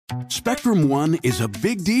Spectrum One is a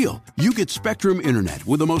big deal. You get Spectrum Internet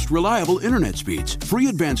with the most reliable internet speeds, free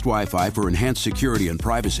advanced Wi-Fi for enhanced security and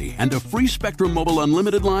privacy, and a free Spectrum Mobile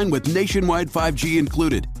Unlimited line with nationwide 5G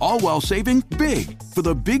included, all while saving big. For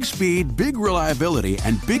the big speed, big reliability,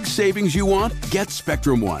 and big savings you want, get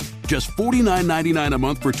Spectrum One. Just $49.99 a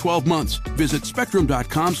month for 12 months. Visit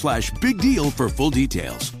spectrum.com/big deal for full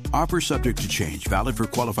details. Offer subject to change. Valid for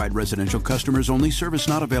qualified residential customers only. Service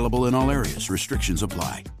not available in all areas. Restrictions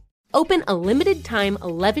apply. Open a limited-time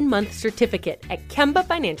 11-month certificate at Kemba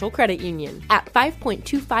Financial Credit Union. At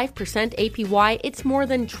 5.25% APY, it's more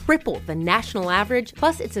than triple the national average,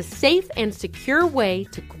 plus it's a safe and secure way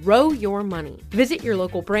to grow your money. Visit your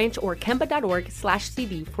local branch or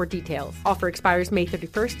kemba.org/CD for details. Offer expires May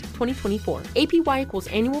 31st, 2024. APY equals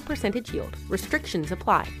annual percentage yield. Restrictions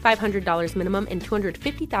apply. $500 minimum and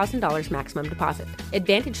 $250,000 maximum deposit.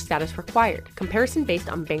 Advantage status required. Comparison based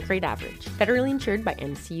on bank rate average. Federally insured by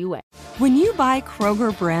NCUA. When you buy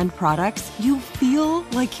Kroger brand products, you feel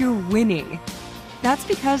like you're winning. That's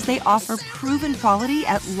because they offer proven quality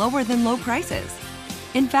at lower than low prices.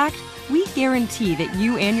 In fact, we guarantee that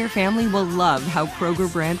you and your family will love how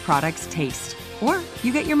Kroger brand products taste, or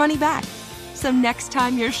you get your money back. So next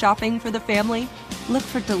time you're shopping for the family, look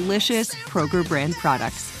for delicious Kroger brand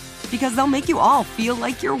products, because they'll make you all feel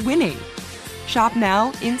like you're winning. Shop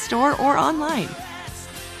now, in-store, or online.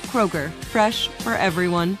 Kroger, fresh for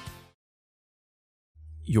everyone.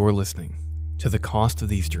 You're listening to The Cost of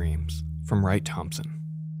These Dreams from Wright Thompson,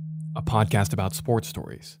 a podcast about sports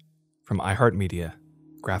stories from iHeartMedia,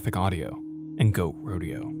 Graphic Audio, and Goat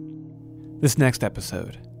Rodeo. This next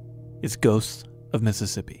episode is Ghosts of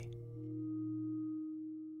Mississippi.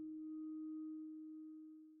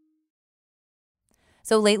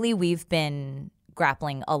 So lately we've been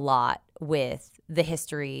grappling a lot with the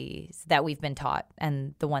histories that we've been taught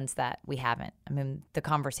and the ones that we haven't. I mean, the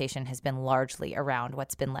conversation has been largely around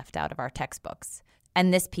what's been left out of our textbooks.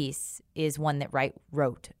 And this piece is one that Wright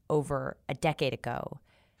wrote over a decade ago.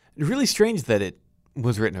 It's really strange that it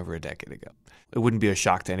was written over a decade ago. It wouldn't be a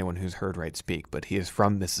shock to anyone who's heard Wright speak, but he is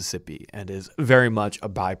from Mississippi and is very much a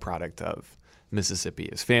byproduct of Mississippi.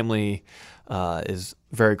 His family is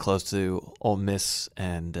very close to Ole Miss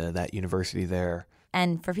and that university there.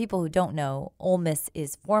 And for people who don't know, Ole Miss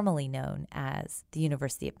is formally known as the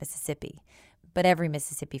University of Mississippi, but every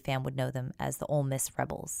Mississippi fan would know them as the Ole Miss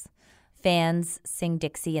Rebels. Fans sing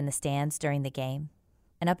Dixie in the stands during the game.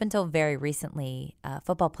 And up until very recently,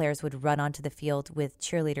 football players would run onto the field with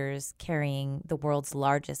cheerleaders carrying the world's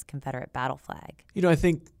largest Confederate battle flag. You know, I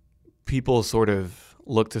think people sort of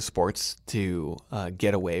look to sports to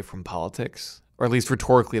get away from politics, or at least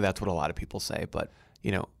rhetorically, that's what a lot of people say. But,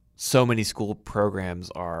 you know, so many school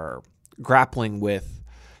programs are grappling with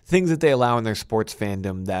things that they allow in their sports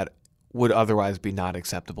fandom that would otherwise be not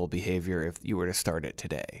acceptable behavior if you were to start it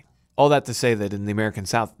today. All that to say that in the American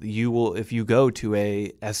South, you will, if you go to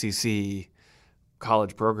a SEC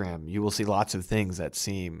college program, you will see lots of things that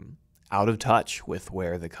seem out of touch with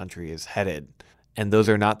where the country is headed. And those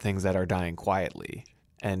are not things that are dying quietly.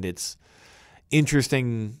 And it's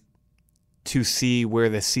interesting to see where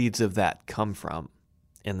the seeds of that come from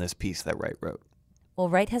in this piece that Wright wrote. Well,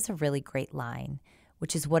 Wright has a really great line,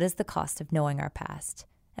 which is, what is the cost of knowing our past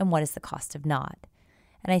and what is the cost of not?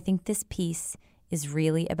 And I think this piece is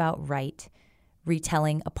really about Wright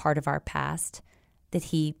retelling a part of our past that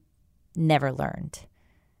he never learned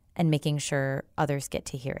and making sure others get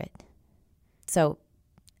to hear it. So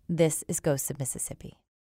this is Ghosts of Mississippi.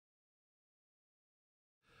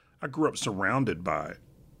 I grew up surrounded by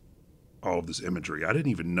all of this imagery. I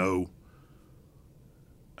didn't even know.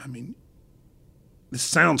 I mean, this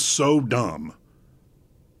sounds so dumb,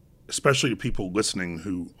 especially to people listening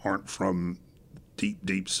who aren't from deep,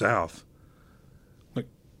 deep South. Like,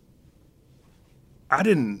 I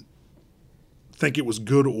didn't think it was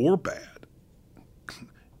good or bad.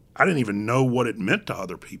 I didn't even know what it meant to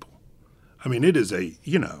other people. I mean, it is there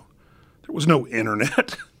was no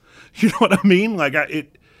internet. You know what I mean? Like,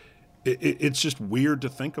 it's just weird to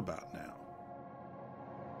think about now.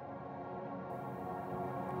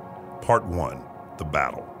 Part 1, The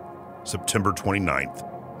Battle, September 29th,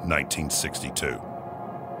 1962.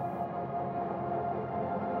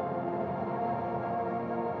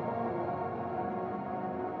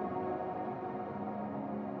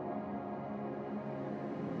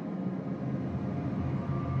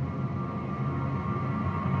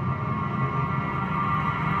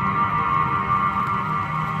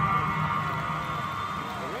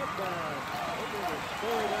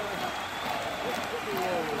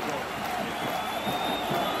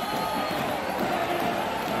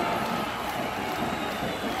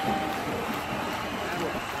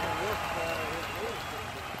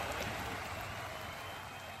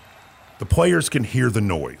 players can hear the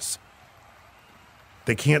noise.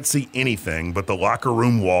 They can't see anything but the locker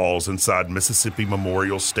room walls inside Mississippi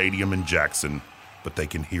Memorial Stadium in Jackson, but they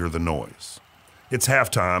can hear the noise. It's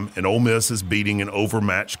halftime, and Ole Miss is beating an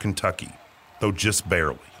overmatched Kentucky, though just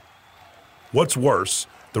barely. What's worse,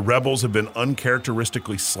 the Rebels have been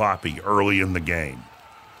uncharacteristically sloppy early in the game.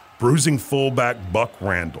 Bruising fullback Buck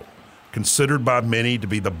Randall, considered by many to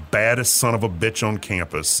be the baddest son of a bitch on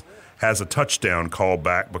campus, has a touchdown called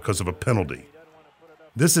back because of a penalty.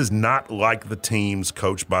 This is not like the teams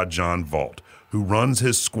coached by John Vaught, who runs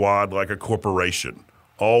his squad like a corporation.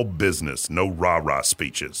 All business, no rah-rah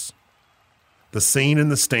speeches. The scene in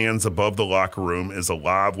the stands above the locker room is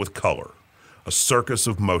alive with color, a circus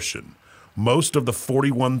of motion. Most of the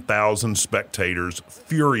 41,000 spectators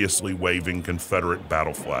furiously waving Confederate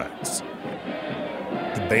battle flags.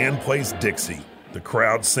 The band plays Dixie. The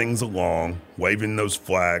crowd sings along, waving those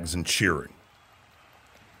flags and cheering.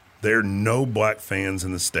 There are no black fans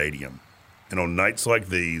in the stadium, and on nights like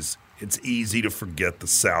these, it's easy to forget the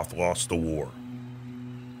South lost the war.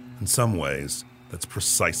 In some ways, that's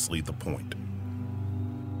precisely the point.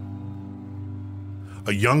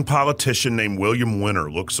 A young politician named William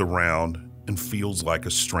Winter looks around and feels like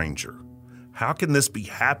a stranger. How can this be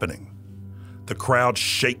happening? The crowd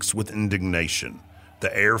shakes with indignation,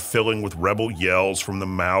 the air filling with rebel yells from the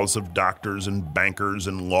mouths of doctors and bankers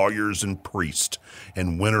and lawyers and priests,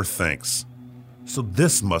 and Winter thinks, so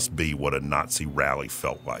this must be what a Nazi rally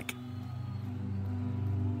felt like.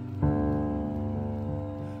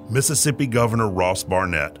 Mississippi Governor Ross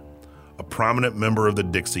Barnett, a prominent member of the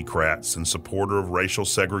Dixiecrats and supporter of racial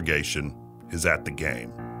segregation, is at the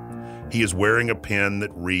game. He is wearing a pin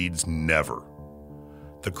that reads "Never."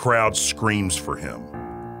 The crowd screams for him.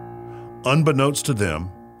 Unbeknownst to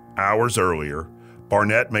them, hours earlier,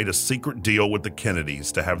 Barnett made a secret deal with the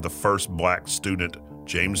Kennedys to have the first black student,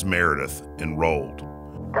 James Meredith, enrolled.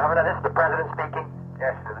 Governor, this is the president speaking.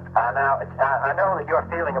 Yes, I know that your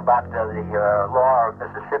feeling about the law of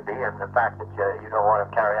Mississippi and the fact that you don't want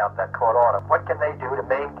to carry out that court order. What can they do to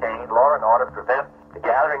maintain law and order, prevent the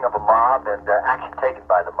gathering of a mob and action taken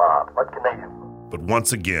by the mob? What can they do? But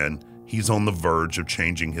once again, he's on the verge of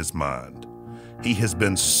changing his mind. He has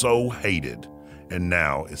been so hated and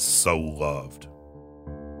now is so loved.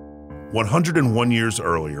 101 years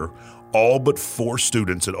earlier, all but 4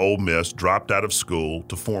 students at Ole Miss dropped out of school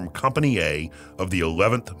to form Company A of the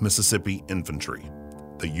 11th Mississippi Infantry,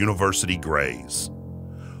 the University Grays.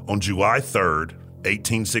 On July 3rd,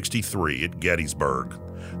 1863, at Gettysburg,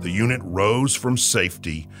 the unit rose from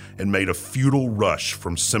safety and made a futile rush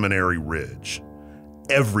from Seminary Ridge.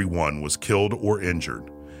 Everyone was killed or injured,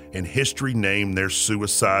 and history named their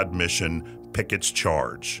suicide mission Pickett's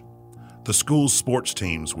Charge. The school's sports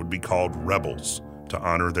teams would be called Rebels to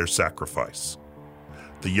honor their sacrifice.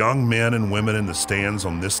 The young men and women in the stands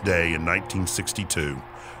on this day in 1962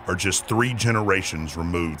 are just 3 generations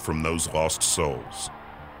removed from those lost souls.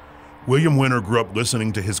 William Winter grew up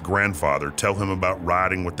listening to his grandfather tell him about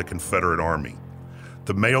riding with the Confederate Army.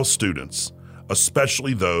 The male students,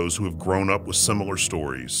 especially those who have grown up with similar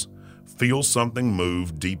stories, feel something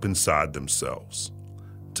move deep inside themselves.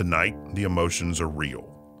 Tonight, the emotions are real.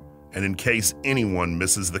 And in case anyone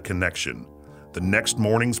misses the connection, the next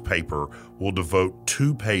morning's paper will devote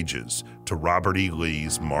 2 pages to Robert E.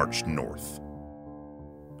 Lee's March North.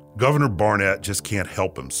 Governor Barnett just can't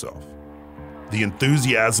help himself. The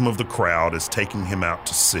enthusiasm of the crowd is taking him out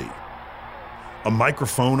to sea. A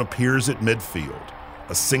microphone appears at midfield.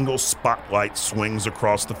 A single spotlight swings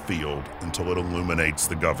across the field until it illuminates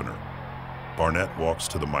the governor. Barnett walks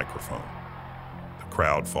to the microphone. The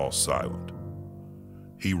crowd falls silent.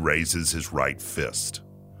 He raises his right fist.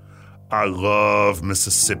 "I love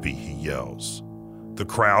Mississippi," he yells. The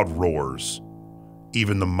crowd roars,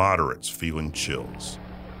 even the moderates feeling chills.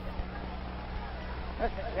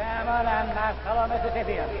 Mr. Chairman and my fellow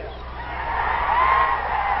Mississippians,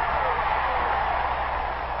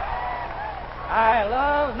 I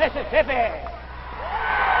love Mississippi.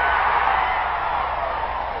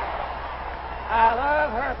 I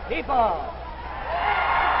love her people.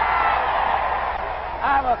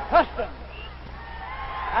 Our customs.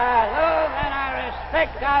 I love and I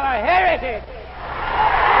respect our heritage.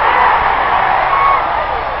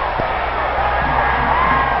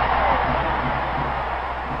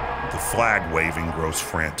 The flag waving grows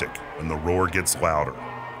frantic and the roar gets louder,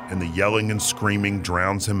 and the yelling and screaming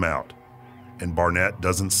drowns him out, and Barnett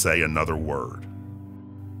doesn't say another word.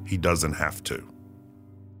 He doesn't have to.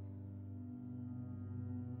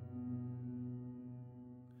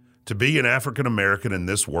 To be an African American in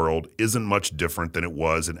this world isn't much different than it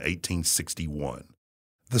was in 1861.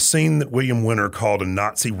 The scene that William Winter called a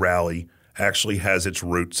Nazi rally actually has its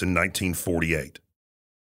roots in 1948.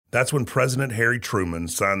 That's when President Harry Truman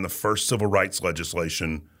signed the first civil rights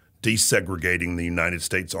legislation desegregating the United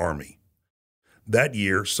States Army. That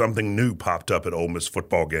year, something new popped up at Ole Miss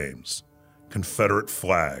football games: Confederate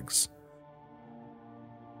flags.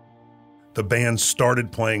 The band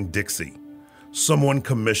started playing Dixie. Someone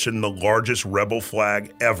commissioned the largest rebel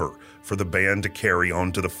flag ever for the band to carry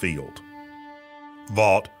onto the field.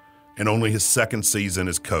 Vaught, in only his second season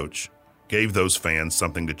as coach, gave those fans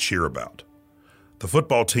something to cheer about. The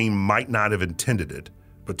football team might not have intended it,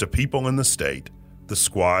 but to people in the state, the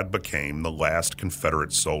squad became the last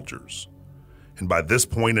Confederate soldiers. And by this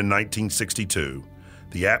point in 1962,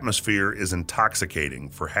 the atmosphere is intoxicating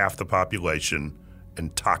for half the population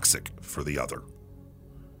and toxic for the other.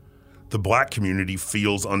 The black community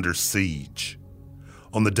feels under siege.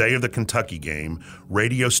 On the day of the Kentucky game,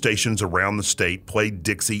 radio stations around the state played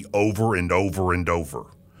Dixie over and over and over.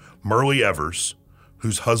 Myrlie Evers,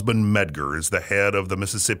 whose husband Medgar is the head of the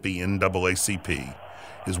Mississippi NAACP,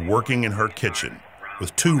 is working in her kitchen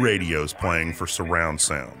with 2 radios playing for surround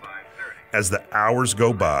sound. As the hours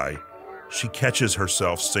go by, she catches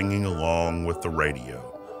herself singing along with the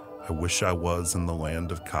radio. I wish I was in the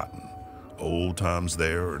land of cotton. Old times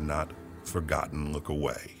there are not forgotten, look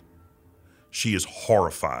away. She is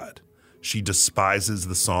horrified. She despises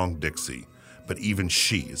the song Dixie, but even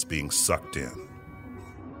she is being sucked in.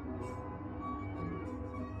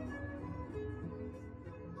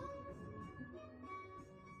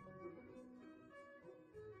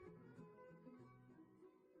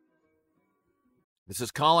 This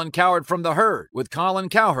is Colin Cowherd from The Herd with Colin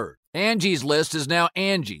Cowherd. Angie's List is now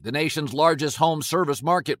Angie, the nation's largest home service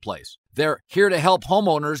marketplace. They're here to help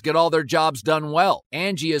homeowners get all their jobs done well.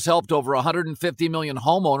 Angie has helped over 150 million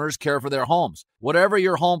homeowners care for their homes. Whatever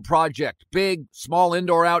your home project, big, small,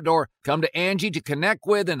 indoor, outdoor, come to Angie to connect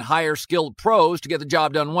with and hire skilled pros to get the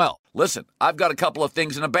job done well. Listen, I've got a couple of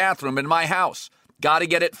things in a bathroom in my house. Got to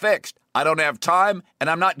get it fixed. I don't have time, and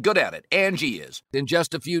I'm not good at it. Angie is. In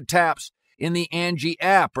just a few taps, in the Angie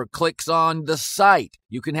app or clicks on the site,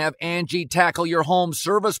 you can have Angie tackle your home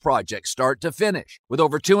service project start to finish. With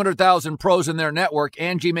over 200,000 pros in their network,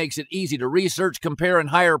 Angie makes it easy to research, compare, and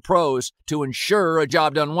hire pros to ensure a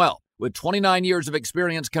job done well. With 29 years of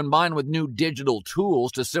experience combined with new digital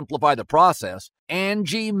tools to simplify the process,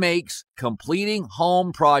 Angie makes completing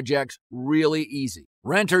home projects really easy.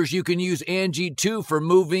 Renters, you can use Angie too for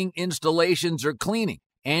moving, installations, or cleaning.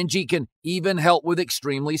 Angie can even help with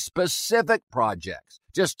extremely specific projects.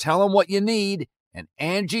 Just tell them what you need, and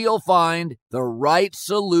Angie will find the right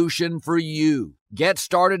solution for you. Get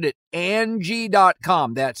started at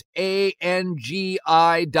Angie.com. That's ANGI.com,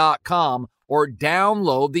 or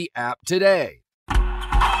download the app today.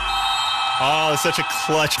 Oh, such a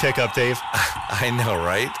clutch pickup, Dave. I know,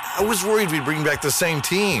 right? I was worried we'd bring back the same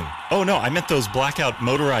team. Oh, no, I meant those blackout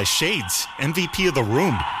motorized shades. MVP of the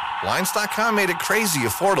room. Blinds.com made it crazy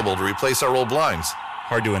affordable to replace our old blinds.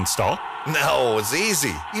 Hard to install? No, it's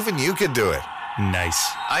easy. Even you could do it.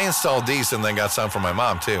 Nice. I installed these and then got some for my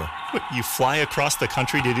mom, too. What, you fly across the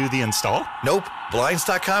country to do the install? Nope.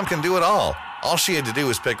 Blinds.com can do it all. All she had to do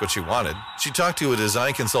was pick what she wanted. She talked to a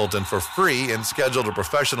design consultant for free and scheduled a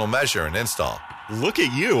professional measure and install. Look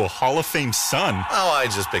at you, a Hall of Fame son. Oh, I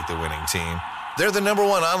just picked the winning team. They're the #1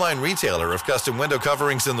 online retailer of custom window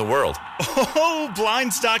coverings in the world. Oh,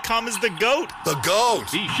 Blinds.com is the GOAT. The GOAT.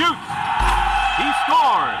 He shoots. He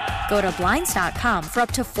scored. Go to Blinds.com for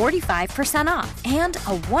up to 45% off and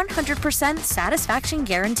a 100% satisfaction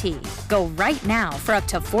guarantee. Go right now for up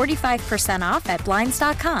to 45% off at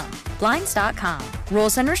Blinds.com. Blinds.com.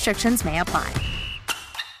 Rules and restrictions may apply.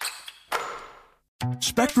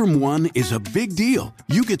 Spectrum One is a big deal.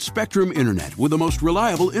 You get Spectrum Internet with the most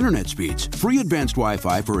reliable internet speeds, free advanced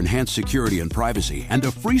Wi-Fi for enhanced security and privacy, and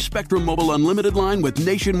a free Spectrum Mobile unlimited line with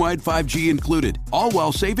nationwide 5G included, all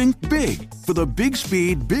while saving big. For the big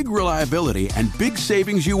speed, big reliability, and big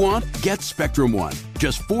savings you want, get Spectrum One.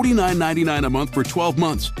 Just $49.99 a month for 12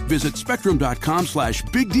 months. Visit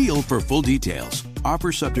spectrum.com/big deal for full details.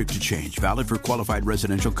 Offer subject to change. Valid for qualified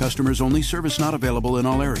residential customers only. Service not available in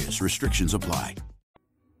all areas. Restrictions apply.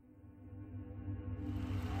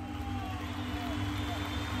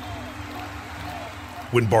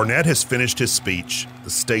 When Barnett has finished his speech, the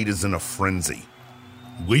state is in a frenzy.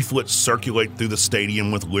 Leaflets circulate through the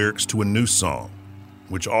stadium with lyrics to a new song,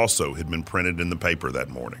 which also had been printed in the paper that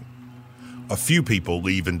morning. A few people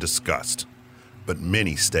leave in disgust, but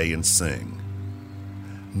many stay and sing.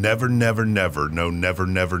 Never, never, never, no, never,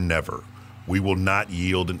 never, never. We will not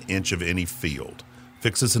yield an inch of any field.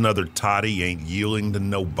 Fix us another toddy, ain't yielding to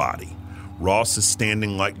nobody. Ross is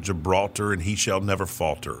standing like Gibraltar, and he shall never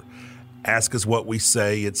falter. Ask us what we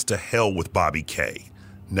say, it's to hell with Bobby K.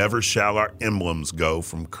 Never shall our emblems go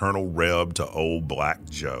from Colonel Reb to old Black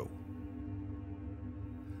Joe.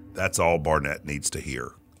 That's all Barnett needs to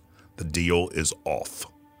hear. The deal is off.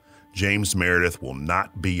 James Meredith will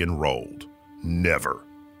not be enrolled. Never.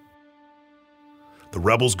 The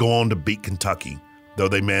Rebels go on to beat Kentucky, though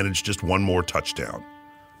they manage just one more touchdown.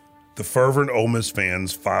 The fervent Ole Miss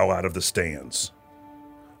fans file out of the stands.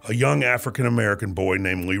 A young African-American boy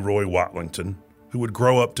named Leroy Watlington, who would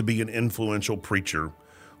grow up to be an influential preacher,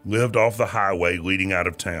 lived off the highway leading out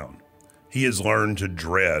of town. He has learned to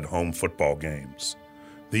dread home football games.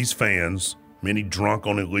 These fans, many drunk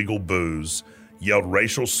on illegal booze, yelled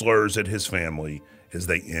racial slurs at his family as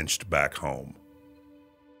they inched back home.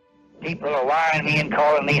 People are wiring me and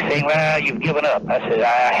calling me saying, well, you've given up. I said,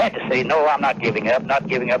 I had to say, no, I'm not giving up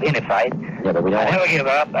any fight. Yeah, but we don't I never give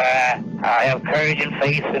up. I have courage and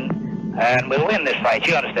faith, and we'll win this fight,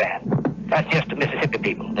 you understand? That's just the Mississippi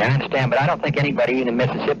people. I understand, but I don't think anybody in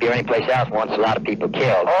Mississippi or any place else wants a lot of people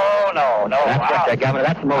killed. Oh, no. That's what the governor,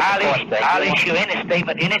 that's the most important thing. I'll issue any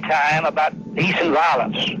statement any time about peace and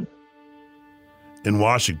violence. In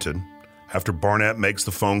Washington, after Barnett makes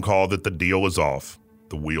the phone call that the deal is off,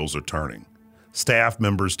 the wheels are turning. Staff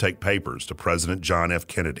members take papers to President John F.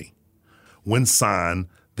 Kennedy. When signed,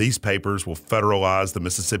 these papers will federalize the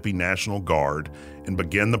Mississippi National Guard and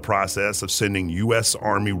begin the process of sending U.S.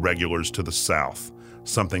 Army regulars to the South,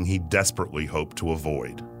 something he desperately hoped to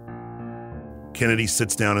avoid. Kennedy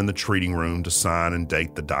sits down in the treating room to sign and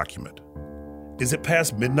date the document. Is it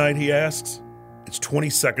past midnight, he asks. It's 20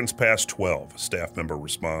 seconds past 12, a staff member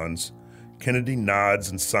responds. Kennedy nods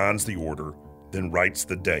and signs the order, then writes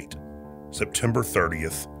the date, September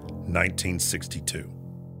 30th, 1962.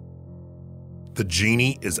 The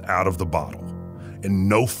genie is out of the bottle, and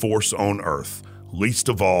no force on earth, least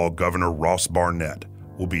of all Governor Ross Barnett,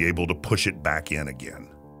 will be able to push it back in again.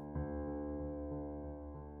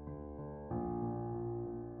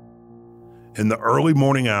 In the early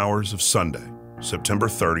morning hours of Sunday, September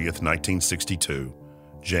 30th, 1962,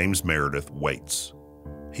 James Meredith waits.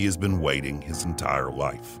 He has been waiting his entire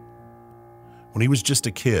life. When he was just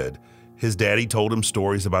a kid, his daddy told him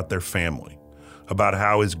stories about their family, about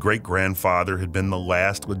how his great-grandfather had been the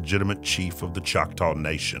last legitimate chief of the Choctaw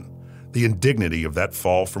Nation. The indignity of that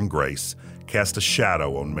fall from grace cast a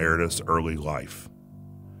shadow on Meredith's early life.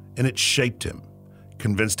 And it shaped him,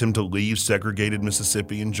 convinced him to leave segregated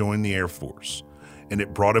Mississippi and join the Air Force. And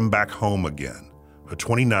it brought him back home again, a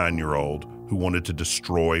 29-year-old who wanted to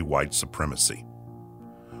destroy white supremacy.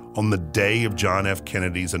 On the day of John F.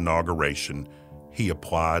 Kennedy's inauguration, he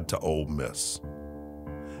applied to Ole Miss.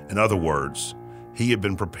 In other words, he had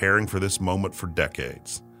been preparing for this moment for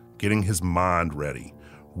decades, getting his mind ready,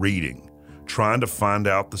 reading, trying to find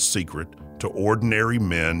out the secret to ordinary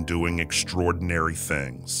men doing extraordinary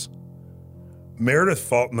things. Meredith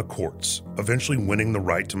fought in the courts, eventually winning the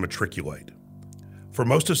right to matriculate. For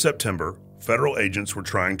most of September, federal agents were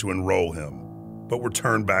trying to enroll him, but were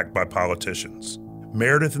turned back by politicians.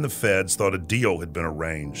 Meredith and the feds thought a deal had been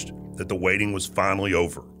arranged, that the waiting was finally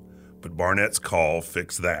over, but Barnett's call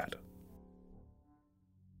fixed that.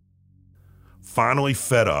 Finally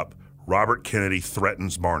fed up, Robert Kennedy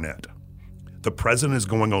threatens Barnett. The president is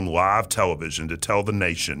going on live television to tell the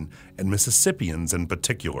nation, and Mississippians in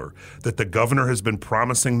particular, that the governor has been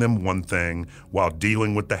promising them one thing while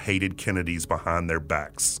dealing with the hated Kennedys behind their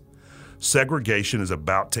backs. Segregation is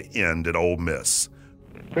about to end at Ole Miss.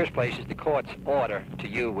 First place is the court's order to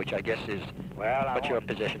you, which I guess is what's your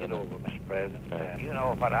position on over, Mr. President. You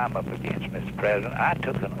know what I'm up against, Mr. President. I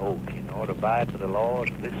took an oath, to abide by the laws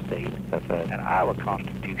of this state and our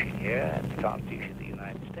Constitution here and the Constitution of the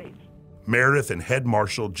United States. Meredith and Head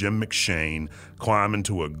Marshal Jim McShane climb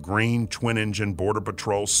into a green twin-engine Border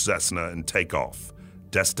Patrol Cessna and take off.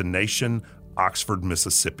 Destination, Oxford,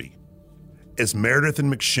 Mississippi. As Meredith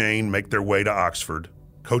and McShane make their way to Oxford,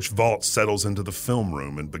 Coach Vault settles into the film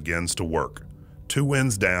room and begins to work. 2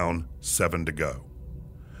 wins down, 7 to go.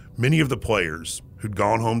 Many of the players, who'd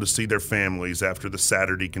gone home to see their families after the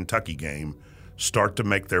Saturday Kentucky game, start to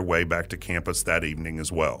make their way back to campus that evening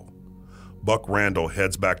as well. Buck Randall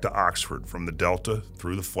heads back to Oxford from the Delta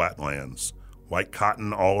through the flatlands, white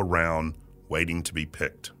cotton all around, waiting to be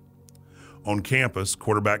picked. On campus,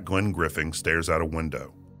 quarterback Glenn Griffin stares out a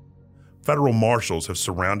window. Federal marshals have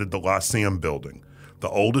surrounded the Lyceum building, the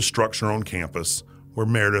oldest structure on campus, where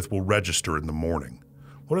Meredith will register in the morning.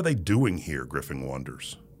 What are they doing here, Griffin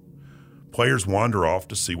wonders. Players wander off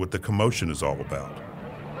to see what the commotion is all about.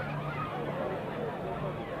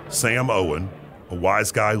 Sam Owen, a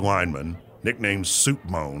wise guy lineman, nicknamed Soup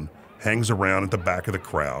Moan, hangs around at the back of the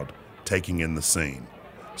crowd, taking in the scene.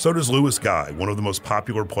 So does Lewis Guy, one of the most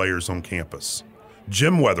popular players on campus.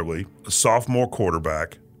 Jim Weatherly, a sophomore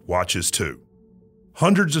quarterback, watches too.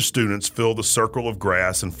 Hundreds of students fill the circle of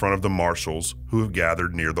grass in front of the marshals who have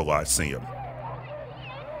gathered near the Lyceum.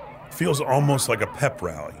 It feels almost like a pep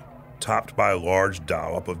rally, topped by a large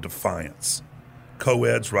dollop of defiance.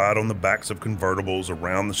 Co-eds ride on the backs of convertibles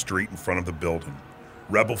around the street in front of the building,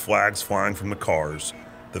 rebel flags flying from the cars,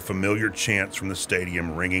 the familiar chants from the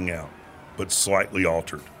stadium ringing out, but slightly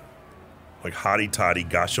altered. Like hotty-toddy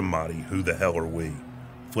gashamati, who the hell are we?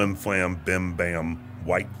 Flim-flam, bim-bam,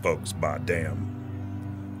 white folks by damn.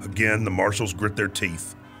 Again, the marshals grit their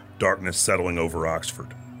teeth, darkness settling over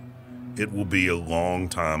Oxford. It will be a long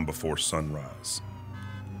time before sunrise.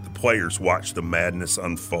 The players watch the madness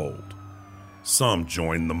unfold. Some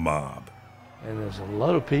join the mob. And there's a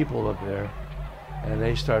lot of people up there, and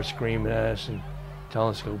they start screaming at us and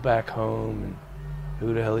telling us to go back home, and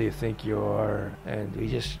who the hell do you think you are? And we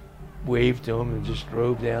just waved to them and just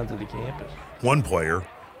drove down to the campus. One player,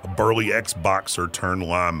 a burly ex-boxer turned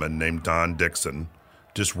lineman named Don Dixon,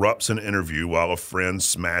 disrupts an interview while a friend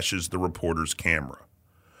smashes the reporter's camera.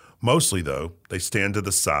 Mostly, though, they stand to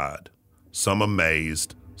the side, some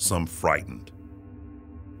amazed, some frightened.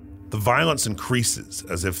 The violence increases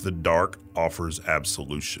as if the dark offers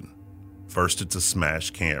absolution. First it's a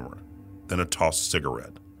smashed camera, then a tossed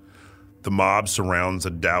cigarette. The mob surrounds a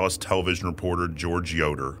Dallas television reporter, George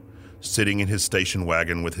Yoder, sitting in his station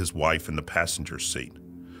wagon with his wife in the passenger seat.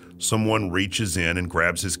 Someone reaches in and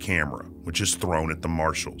grabs his camera, which is thrown at the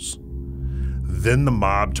marshals. Then the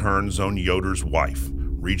mob turns on Yoder's wife,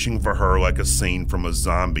 reaching for her like a scene from a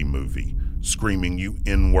zombie movie, screaming, "You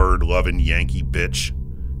N-word loving Yankee bitch."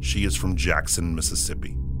 She is from Jackson,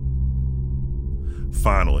 Mississippi.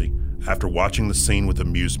 Finally, after watching the scene with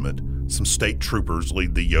amusement, some state troopers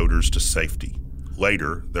lead the Yoders to safety.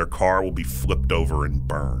 Later, their car will be flipped over and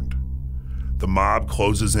burned. The mob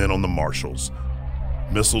closes in on the marshals,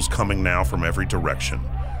 missiles coming now from every direction,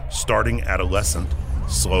 starting adolescent,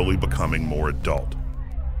 slowly becoming more adult.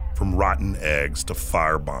 From rotten eggs to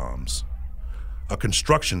firebombs. A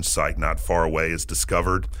construction site not far away is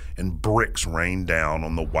discovered, and bricks rain down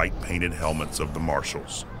on the white-painted helmets of the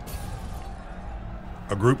marshals.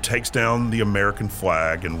 A group takes down the American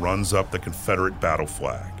flag and runs up the Confederate battle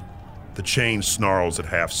flag. The chain snarls at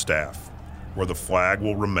half-staff, where the flag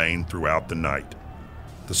will remain throughout the night.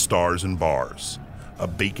 The stars and bars, a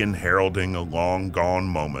beacon heralding a long-gone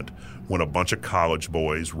moment when a bunch of college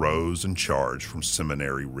boys rose and charged from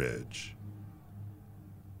Seminary Ridge.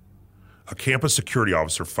 A campus security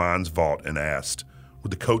officer finds Vaught and asks,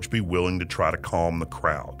 would the coach be willing to try to calm the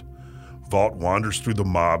crowd? Vaught wanders through the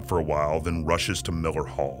mob for a while, then rushes to Miller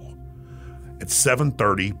Hall. At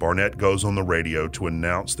 7:30, Barnett goes on the radio to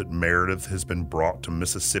announce that Meredith has been brought to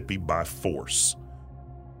Mississippi by force.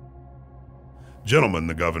 "Gentlemen,"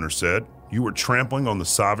 the governor said, "you are trampling on the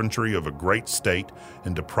sovereignty of a great state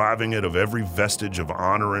and depriving it of every vestige of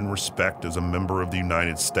honor and respect as a member of the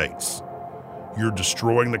United States. You're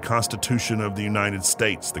destroying the Constitution of the United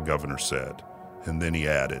States," the governor said. And then he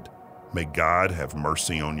added, "May God have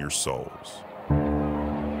mercy on your souls."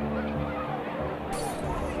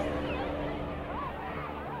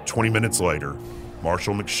 "20 minutes later,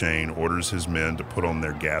 Marshal McShane orders his men to put on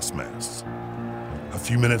their gas masks. A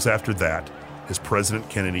few minutes after that, as President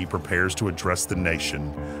Kennedy prepares to address the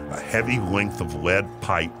nation, a heavy length of lead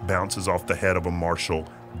pipe bounces off the head of a marshal,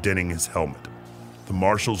 denting his helmet. The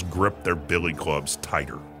marshals grip their billy clubs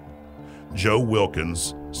tighter. Joe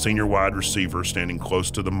Wilkins, senior wide receiver standing close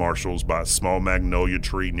to the marshals by a small magnolia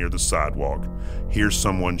tree near the sidewalk, hears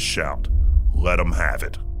someone shout, "Let 'em have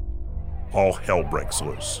it." All hell breaks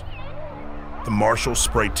loose. The marshals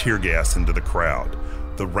spray tear gas into the crowd,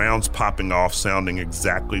 the rounds popping off sounding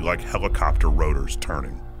exactly like helicopter rotors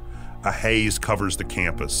turning. A haze covers the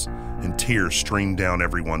campus, and tears stream down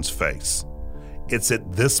everyone's face. It's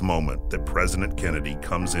at this moment that President Kennedy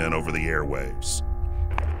comes in over the airwaves.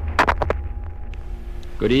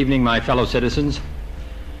 Good evening, my fellow citizens.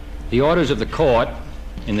 The orders of the court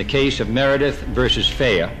in the case of Meredith versus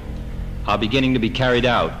Fair are beginning to be carried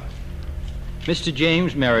out. Mr.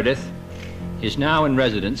 James Meredith is now in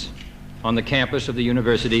residence on the campus of the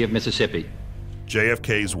University of Mississippi.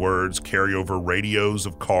 JFK's words carry over radios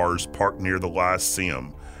of cars parked near the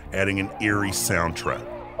Lyceum, adding an eerie soundtrack.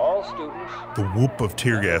 All students. The whoop of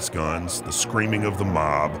tear gas guns, the screaming of the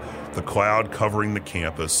mob, the cloud covering the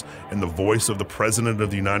campus, and the voice of the President of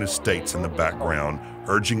the United States in the background,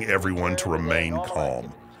 urging everyone to remain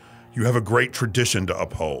calm. You have a great tradition to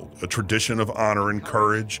uphold, a tradition of honor and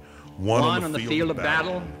courage, one on the field of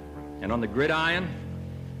battle and on the gridiron,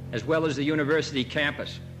 as well as the university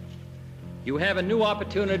campus. You have a new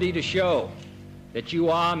opportunity to show that you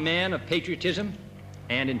are a man of patriotism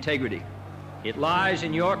and integrity. It lies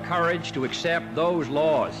in your courage to accept those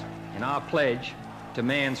laws and our pledge to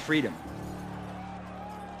man's freedom.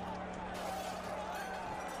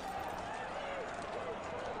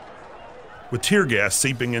 With tear gas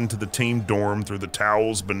seeping into the team dorm through the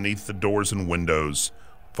towels beneath the doors and windows,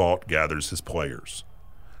 Vaught gathers his players.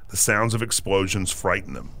 The sounds of explosions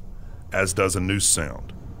frighten them, as does a new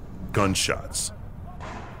sound, gunshots.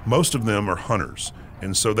 Most of them are hunters,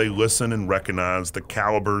 and so they listen and recognize the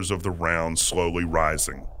calibers of the rounds slowly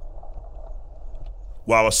rising.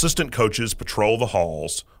 While assistant coaches patrol the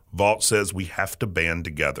halls, Vaught says we have to band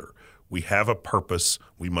together. We have a purpose.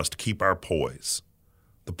 We must keep our poise.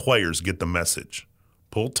 The players get the message.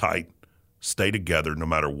 Pull tight, stay together no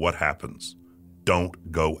matter what happens.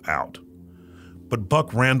 Don't go out. But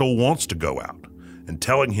Buck Randall wants to go out, and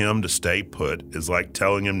telling him to stay put is like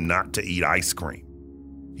telling him not to eat ice cream.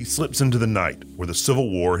 He slips into the night where the Civil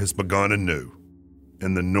War has begun anew,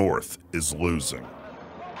 and the North is losing.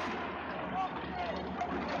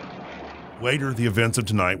 Later, the events of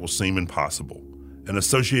tonight will seem impossible. An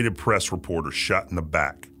Associated Press reporter shot in the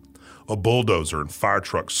back. A bulldozer and fire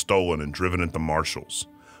truck stolen and driven at the marshals.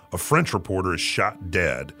 A French reporter is shot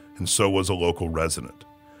dead, and so was a local resident.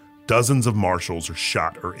 Dozens of marshals are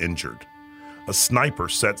shot or injured. A sniper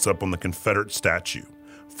sets up on the Confederate statue,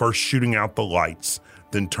 first shooting out the lights,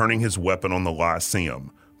 then turning his weapon on the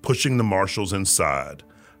Lyceum, pushing the marshals inside,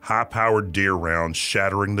 high-powered deer rounds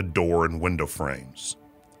shattering the door and window frames.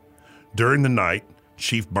 During the night,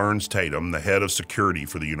 Chief Burns Tatum, the head of security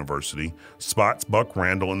for the university, spots Buck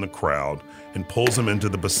Randall in the crowd and pulls him into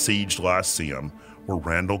the besieged Lyceum, where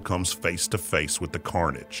Randall comes face to face with the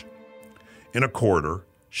carnage. In a corridor,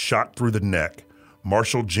 shot through the neck,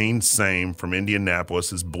 Marshal Gene Same from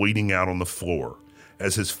Indianapolis is bleeding out on the floor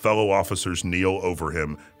as his fellow officers kneel over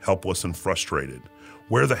him, helpless and frustrated.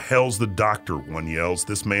 "Where the hell's the doctor?" one yells.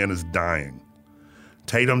 "This man is dying."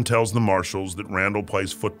 Tatum tells the marshals that Randall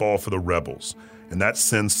plays football for the rebels, and that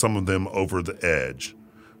sends some of them over the edge.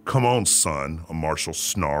 "Come on, son," a marshal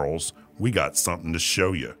snarls. "We got something to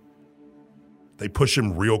show you." They push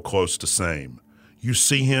him real close to Same. You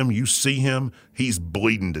see him, he's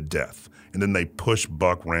bleeding to death. And then they push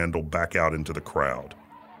Buck Randall back out into the crowd.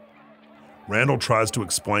 Randall tries to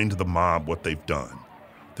explain to the mob what they've done.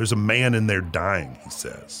 "There's a man in there dying," he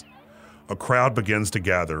says. A crowd begins to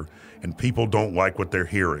gather, and people don't like what they're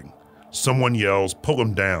hearing. Someone yells, "Pull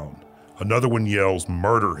him down." Another one yells,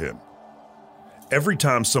 "Murder him." Every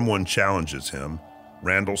time someone challenges him,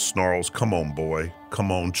 Randall snarls, "Come on, boy,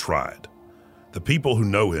 come on, try it." The people who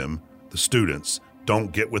know him, the students,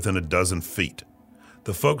 don't get within a dozen feet.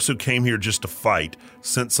 The folks who came here just to fight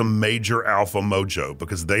sent some major alpha mojo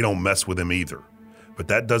because they don't mess with him either. But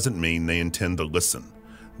that doesn't mean they intend to listen.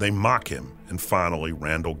 They mock him, and finally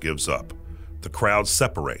Randall gives up. The crowd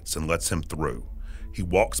separates and lets him through. He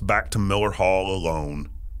walks back to Miller Hall alone,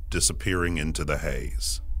 disappearing into the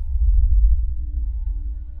haze.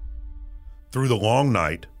 Through the long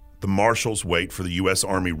night, the marshals wait for the U.S.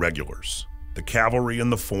 Army regulars. The cavalry in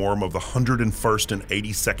the form of the 101st and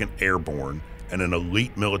 82nd Airborne and an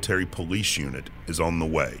elite military police unit is on the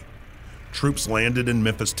way. Troops landed in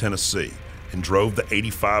Memphis, Tennessee, and drove the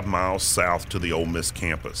 85 miles south to the Ole Miss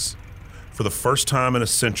campus. For the first time in a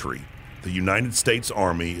century, the United States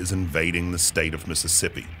Army is invading the state of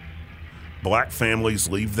Mississippi. Black families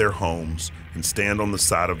leave their homes and stand on the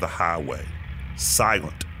side of the highway,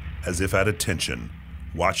 silent, as if at attention,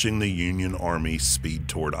 watching the Union Army speed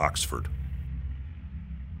toward Oxford.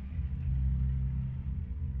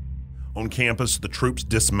 On campus, the troops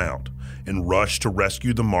dismount and rush to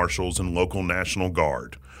rescue the marshals and local National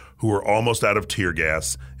Guard, who are almost out of tear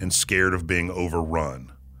gas and scared of being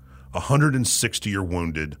overrun. 160 are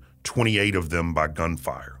wounded, 28 of them by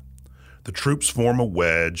gunfire. The troops form a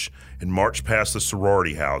wedge and march past the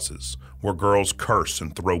sorority houses, where girls curse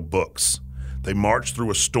and throw books. They march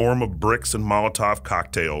through a storm of bricks and Molotov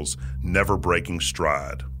cocktails, never breaking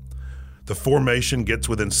stride. The formation gets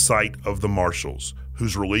within sight of the marshals,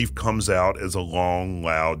 whose relief comes out as a long,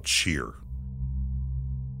 loud cheer.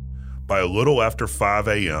 By a little after 5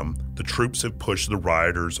 a.m., the troops have pushed the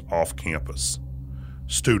rioters off campus.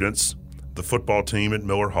 Students, the football team at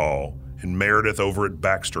Miller Hall, and Meredith over at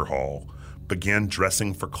Baxter Hall began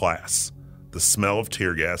dressing for class, the smell of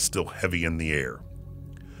tear gas still heavy in the air.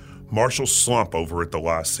 Marshals slump over at the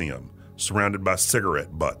Lyceum, surrounded by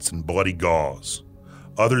cigarette butts and bloody gauze.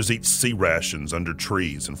 Others eat sea rations under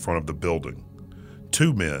trees in front of the building.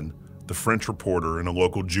 2 men, the French reporter and a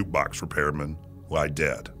local jukebox repairman, lie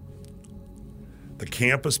dead. The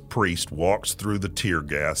campus priest walks through the tear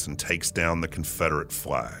gas and takes down the Confederate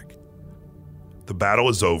flag. The battle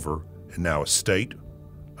is over, and now a state,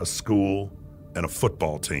 a school, and a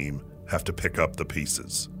football team have to pick up the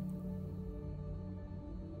pieces.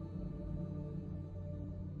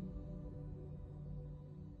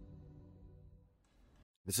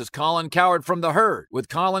 This is Colin Cowherd from The Herd with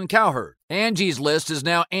Colin Cowherd. Angie's List is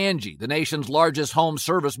now Angie, the nation's largest home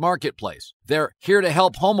service marketplace. They're here to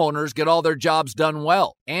help homeowners get all their jobs done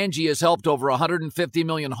well. Angie has helped over 150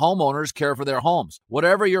 million homeowners care for their homes.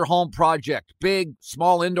 Whatever your home project, big,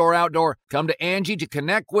 small, indoor, outdoor, come to Angie to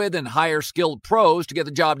connect with and hire skilled pros to get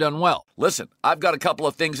the job done well. Listen, I've got a couple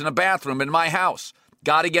of things in a bathroom in my house.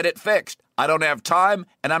 Got to get it fixed. I don't have time,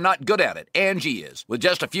 and I'm not good at it. Angie is. With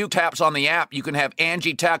just a few taps on the app, you can have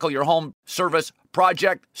Angie tackle your home service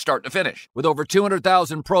project start to finish. With over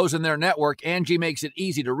 200,000 pros in their network, Angie makes it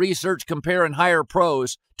easy to research, compare, and hire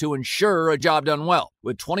pros to ensure a job done well.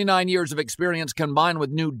 With 29 years of experience combined with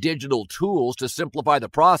new digital tools to simplify the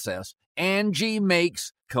process, Angie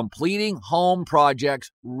makes completing home projects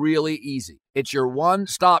really easy. It's your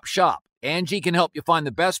one-stop shop. Angie can help you find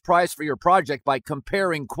the best price for your project by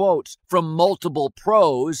comparing quotes from multiple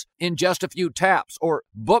pros in just a few taps, or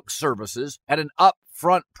book services at an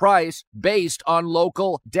upfront price based on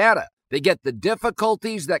local data. They get the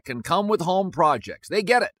difficulties that can come with home projects. They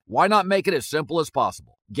get it. Why not make it as simple as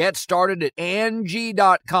possible? Get started at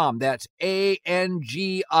Angie.com. That's ANGI.com,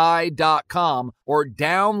 or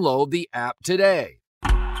download the app today.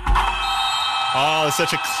 Oh,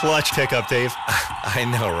 such a clutch pickup, Dave. I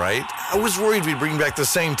know, right? I was worried we'd bring back the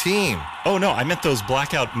same team. Oh, no, I meant those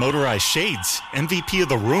blackout motorized shades. MVP of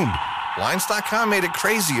the room. Blinds.com made it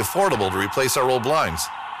crazy affordable to replace our old blinds.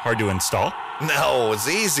 Hard to install? No, it's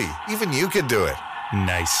easy. Even you could do it.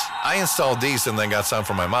 Nice. I installed these and then got some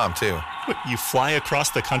for my mom, too. What, you fly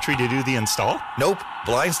across the country to do the install? Nope.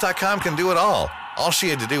 Blinds.com can do it all. All she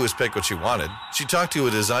had to do was pick what she wanted. She talked to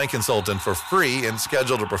a design consultant for free and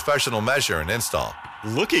scheduled a professional measure and install.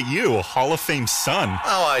 Look at you, Hall of Fame son.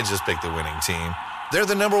 Oh, I just picked the winning team. They're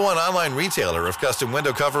the #1 online retailer of custom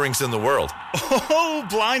window coverings in the world. Oh,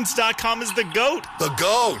 Blinds.com is the GOAT. The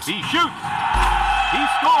GOAT! He shoots! He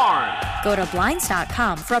scores! Go to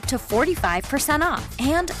Blinds.com for up to 45% off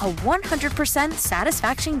and a 100%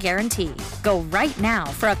 satisfaction guarantee. Go right now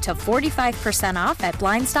for up to 45% off at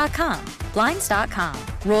Blinds.com. Blinds.com.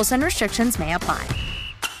 Rules and restrictions may apply.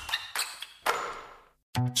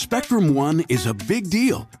 Spectrum One is a big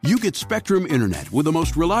deal. You get Spectrum Internet with the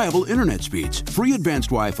most reliable internet speeds, free advanced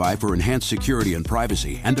Wi-Fi for enhanced security and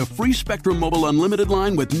privacy, and a free Spectrum Mobile Unlimited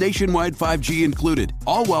line with nationwide 5G included,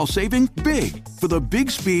 all while saving big. For the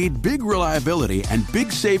big speed, big reliability, and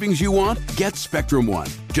big savings you want, get Spectrum One.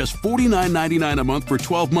 Just $49.99 a month for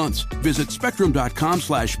 12 months. Visit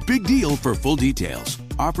spectrum.com/big deal for full details.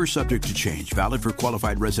 Offer subject to change. Valid for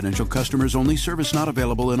qualified residential customers only. Service not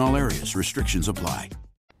available in all areas. Restrictions apply.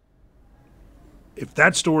 If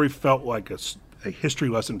that story felt like a history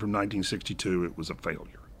lesson from 1962, it was a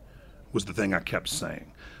failure, was the thing I kept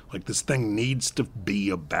saying. Like, this thing needs to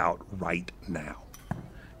be about right now,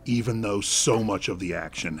 even though so much of the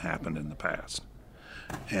action happened in the past.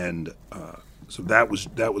 And so that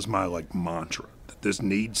was my mantra, that this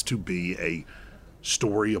needs to be a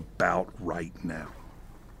story about right now.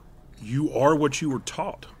 You are what you were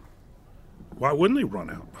taught. Why wouldn't they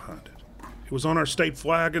run out behind it? It was on our state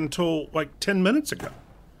flag until 10 minutes ago.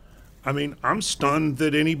 I mean, I'm stunned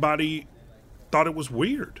that anybody thought it was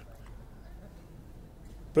weird.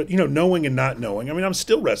 But, knowing and not knowing, I'm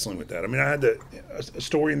still wrestling with that. I had a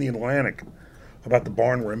story in the Atlantic about the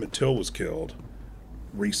barn where Emmett Till was killed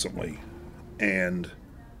recently. And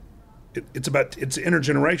it's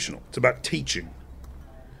intergenerational. It's about teaching.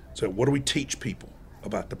 So what do we teach people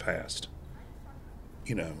about the past?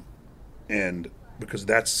 And because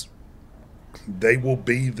they will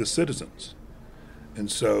be the citizens.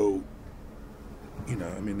 And so,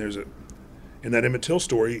 there's in that Emmett Till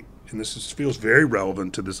story, and this feels very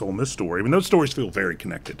relevant to this Ole Miss story. Those stories feel very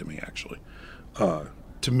connected to me, actually. To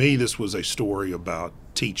me, this was a story about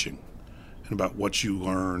teaching and about what you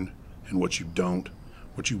learn and what you don't,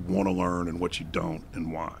 what you want to learn and what you don't,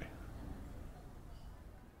 and why.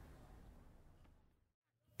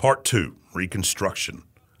 Part 2, Reconstruction,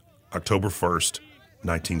 October 1st,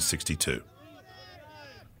 1962.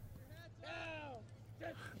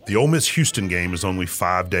 The Ole Miss-Houston game is only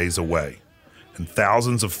 5 days away, and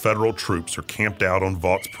thousands of federal troops are camped out on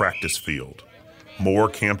Vaught's practice field. More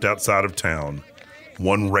camped outside of town,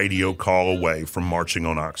 one radio call away from marching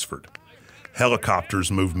on Oxford.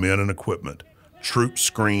 Helicopters move men and equipment. Troops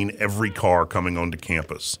screen every car coming onto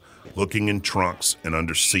campus, looking in trunks and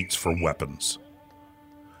under seats for weapons.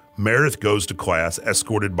 Meredith goes to class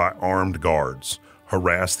escorted by armed guards,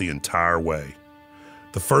 harassed the entire way.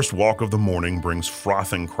 The first walk of the morning brings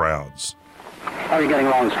frothing crowds. How are you getting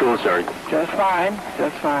along in school, sir? Just fine,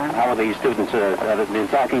 just fine. How are the students that have been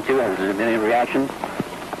talking to? Has there been any reactions?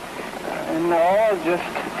 No, just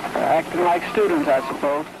acting like students, I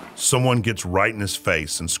suppose. Someone gets right in his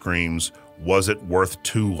face and screams, "Was it worth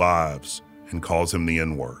 2 lives?" and calls him the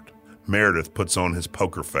N-word. Meredith puts on his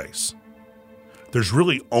poker face. There's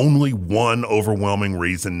really only one overwhelming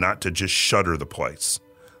reason not to just shutter the place: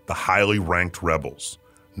 the highly ranked rebels.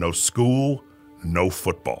 No school, no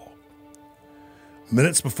football.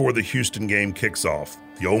 Minutes before the Houston game kicks off,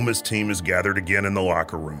 the Ole Miss team is gathered again in the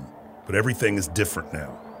locker room, but everything is different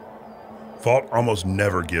now. Vaught almost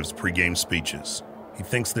never gives pregame speeches. He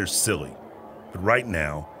thinks they're silly, but right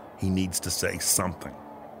now, he needs to say something.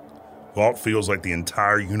 Vaught feels like the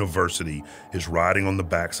entire university is riding on the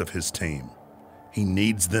backs of his team. He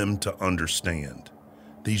needs them to understand.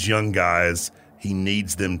 These young guys, he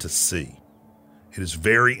needs them to see. It is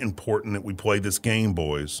very important that we play this game,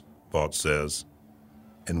 boys, Vaught says,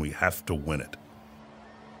 and we have to win it.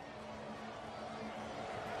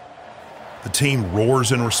 The team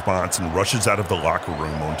roars in response and rushes out of the locker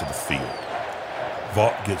room onto the field.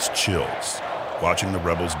 Vaught gets chills watching the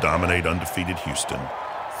Rebels dominate undefeated Houston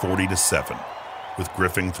 40-7, with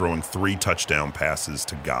Griffin throwing 3 touchdown passes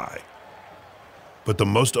to Guy. But the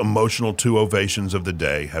most emotional 2 ovations of the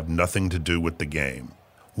day have nothing to do with the game.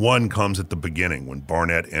 One comes at the beginning when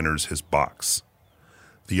Barnett enters his box.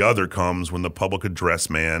 The other comes when the public address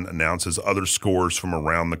man announces other scores from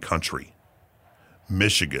around the country.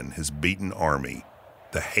 Michigan has beaten Army,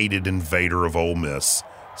 the hated invader of Ole Miss,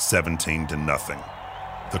 17-0.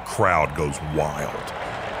 The crowd goes wild.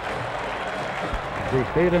 The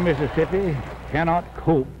state of Mississippi cannot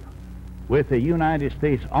cope with the United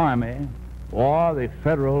States Army or the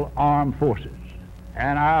federal armed forces.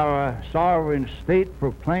 And our sovereign state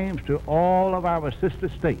proclaims to all of our sister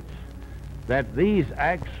states that these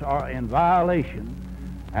acts are in violation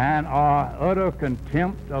and are utter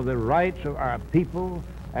contempt of the rights of our people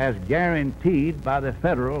as guaranteed by the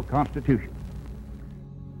federal Constitution.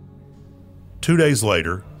 2 days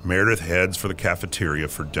later, Meredith heads for the cafeteria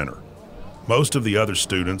for dinner. Most of the other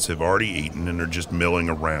students have already eaten and are just milling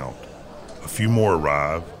around. A few more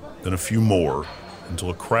arrive, then a few more,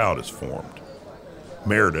 until a crowd is formed.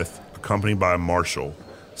 Meredith, accompanied by a marshal,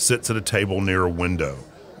 sits at a table near a window,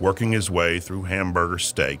 working his way through hamburger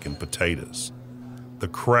steak and potatoes. The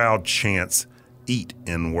crowd chants, "Eat,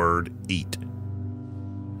 N-word, eat."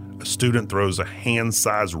 A student throws a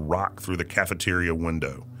hand-sized rock through the cafeteria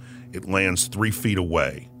window. It lands 3 feet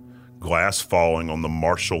away, glass falling on the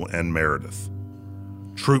marshal and Meredith.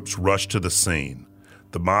 Troops rush to the scene.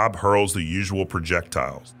 The mob hurls the usual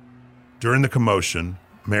projectiles. During the commotion,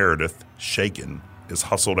 Meredith, shaken, is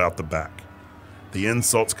hustled out the back. The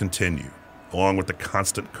insults continue, along with the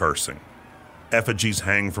constant cursing. Effigies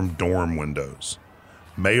hang from dorm windows.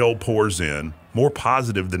 Mail pours in, more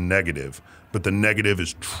positive than negative, but the negative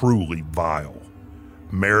is truly vile.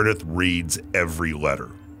 Meredith reads every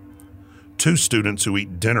letter. 2 students who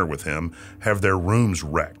eat dinner with him have their rooms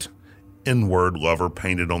wrecked. N-word lover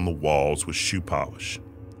painted on the walls with shoe polish.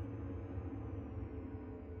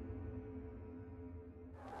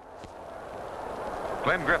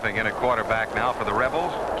 Glenn Griffin in a quarterback now for the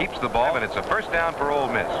Rebels. Keeps the ball, and it's a first down for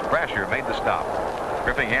Ole Miss. Brasher made the stop.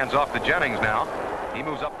 Griffin hands off to Jennings now. He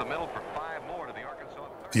moves up the middle for 5 more to the Arkansas.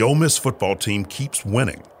 The Ole Miss football team keeps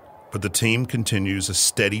winning, but the team continues a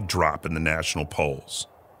steady drop in the national polls.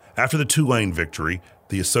 After the Tulane victory,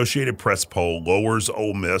 the Associated Press poll lowers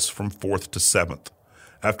Ole Miss from 4th to 7th.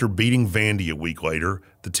 After beating Vandy a week later,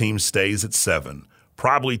 the team stays at 7,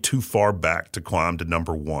 probably too far back to climb to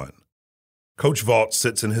number 1. Coach Vaught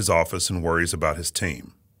sits in his office and worries about his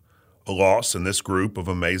team. A loss in this group of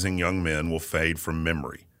amazing young men will fade from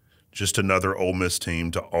memory. Just another Ole Miss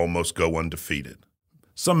team to almost go undefeated.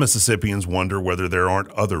 Some Mississippians wonder whether there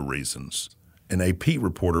aren't other reasons. An AP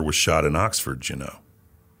reporter was shot in Oxford, you know.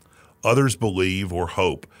 Others believe or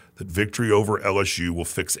hope that victory over LSU will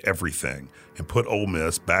fix everything and put Ole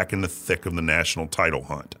Miss back in the thick of the national title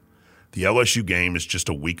hunt. The LSU game is just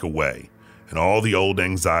a week away, and all the old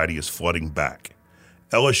anxiety is flooding back.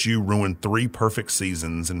 LSU ruined 3 perfect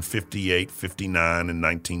seasons in 58, 59, and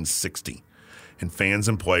 1960, and fans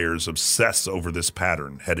and players obsess over this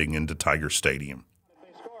pattern heading into Tiger Stadium.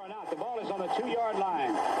 They score or not. The ball is on the 2-yard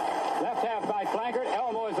line. Left half by flanker.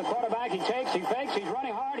 Elmo is the quarterback. He takes, he fakes, he's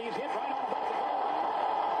running hard. He's hit right on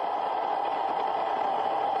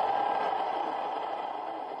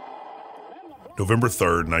the November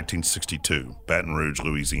 3rd, 1962, Baton Rouge,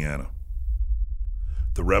 Louisiana.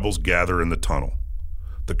 the Rebels gather in the tunnel.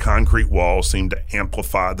 The concrete walls seem to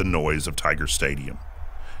amplify the noise of Tiger Stadium.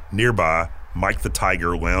 Nearby, Mike the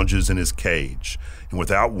Tiger lounges in his cage and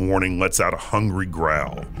without warning lets out a hungry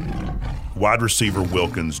growl. Wide receiver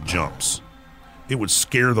Wilkins jumps. "It would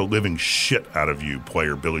scare the living shit out of you,"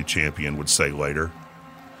 player Billy Champion would say later.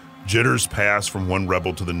 Jitters pass from one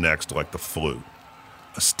Rebel to the next like the flu.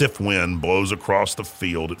 A stiff wind blows across the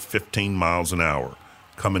field at 15 miles an hour,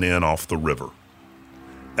 coming in off the river.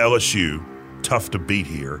 LSU, tough to beat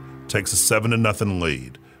here, takes a 7-0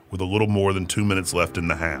 lead with a little more than 2 minutes left in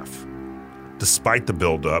the half. Despite the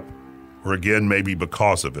build-up, or again maybe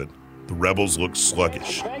because of it, the Rebels look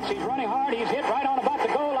sluggish. He's running hard. He's hit right on about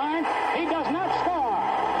the goal line. He does not score.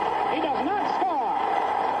 He does not score.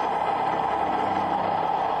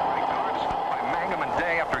 By Mangum and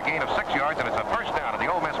Day after a gain of 6 yards, and it's a first down at the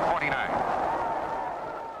Ole Miss 49.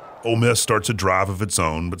 Ole Miss starts a drive of its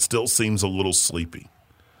own, but still seems a little sleepy.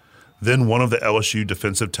 Then one of the LSU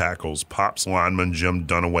defensive tackles pops lineman Jim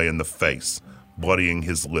Dunaway in the face, bloodying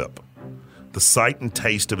his lip. The sight and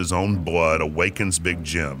taste of his own blood awakens Big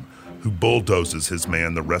Jim, who bulldozes his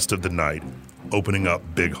man the rest of the night, opening up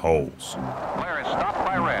big holes. Blair is stopped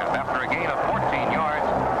by Reb after a gain of 14 yards,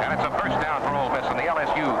 and it's a first down for Ole Miss in the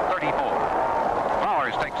LSU 34.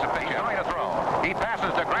 Flowers takes a pitch, going to throw. He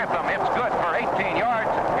passes to Grantham. It's good for 18 yards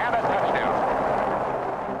and a touchdown.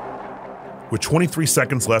 With 23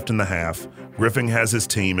 seconds left in the half, Griffin has his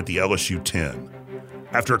team at the LSU 10.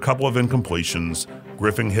 After a couple of incompletions,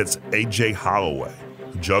 Griffin hits A.J. Holloway,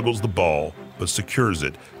 who juggles the ball but secures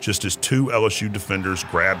it just as 2 LSU defenders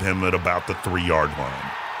grab him at about the 3-yard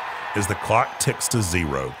line. As the clock ticks to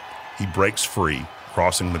 0, he breaks free,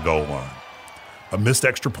 crossing the goal line. A missed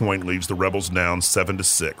extra point leaves the Rebels down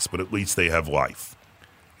 7-6, but at least they have life.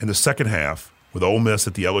 In the second half, with Ole Miss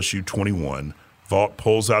at the LSU 21, Vaught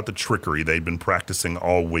pulls out the trickery they'd been practicing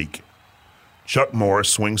all week. Chuck Morris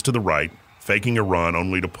swings to the right, faking a run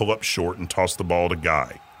only to pull up short and toss the ball to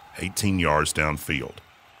Guy, 18 yards downfield.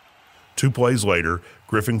 2 plays later,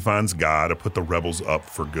 Griffin finds Guy to put the Rebels up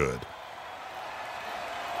for good.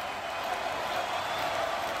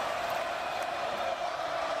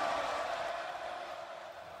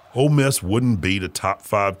 Ole Miss wouldn't beat a top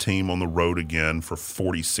 5 team on the road again for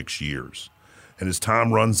 46 years. And as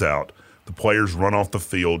time runs out, the players run off the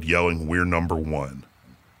field yelling, "We're number 1."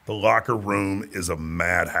 The locker room is a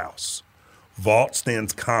madhouse. Vaught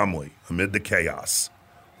stands calmly amid the chaos.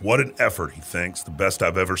 What an effort, he thinks, the best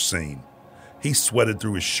I've ever seen. He sweated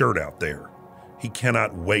through his shirt out there. He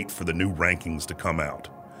cannot wait for the new rankings to come out.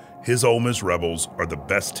 His Ole Miss Rebels are the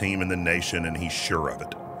best team in the nation, and he's sure of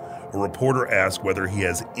it. A reporter asked whether he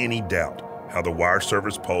has any doubt how the wire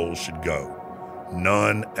service polls should go.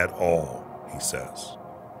 "None at all," he says.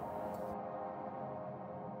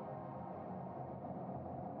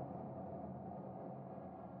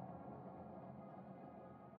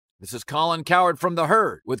 This is Colin Cowherd from The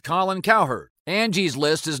Herd with Colin Cowherd. Angie's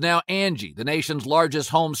List is now Angie, the nation's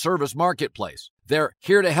largest home service marketplace. They're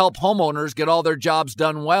here to help homeowners get all their jobs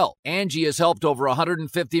done well. Angie has helped over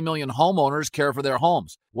 150 million homeowners care for their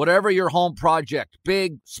homes. Whatever your home project,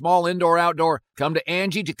 big, small, indoor, outdoor, come to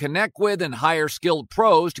Angie to connect with and hire skilled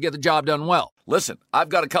pros to get the job done well. Listen, I've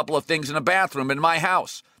got a couple of things in a bathroom in my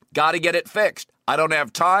house. Got to get it fixed. I don't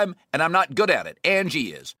have time, and I'm not good at it.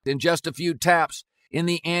 Angie is. In just a few taps, in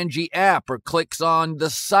the Angie app or clicks on the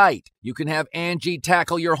site, you can have Angie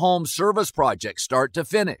tackle your home service project start to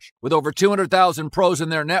finish. With over 200,000 pros in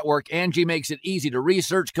their network, Angie makes it easy to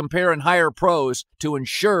research, compare, and hire pros to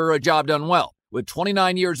ensure a job done well. With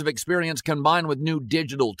 29 years of experience combined with new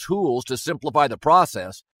digital tools to simplify the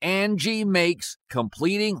process, Angie makes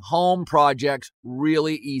completing home projects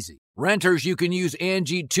really easy. Renters, you can use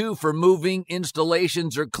Angie too for moving,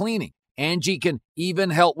 installations, or cleaning. Angie can even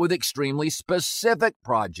help with extremely specific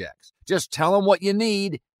projects. Just tell them what you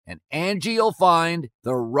need, and Angie will find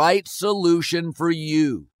the right solution for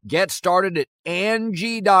you. Get started at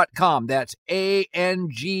Angie.com. That's ANGI.com,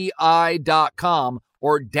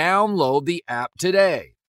 or download the app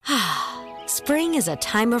today. Spring is a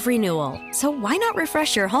time of renewal, so why not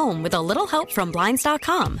refresh your home with a little help from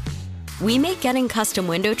Blinds.com? We make getting custom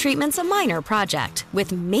window treatments a minor project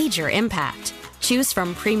with major impact. Choose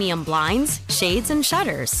from premium blinds, shades, and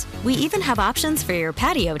shutters. We even have options for your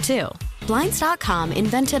patio, too. Blinds.com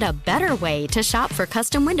invented a better way to shop for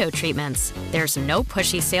custom window treatments. There's no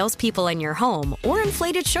pushy salespeople in your home or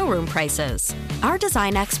inflated showroom prices. Our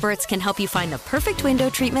design experts can help you find the perfect window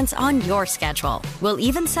treatments on your schedule. We'll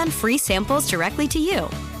even send free samples directly to you.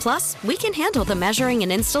 Plus, we can handle the measuring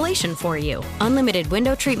and installation for you. Unlimited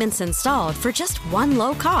window treatments installed for just one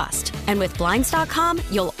low cost. And with Blinds.com,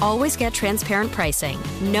 you'll always get transparent pricing.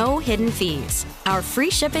 No hidden fees. Our free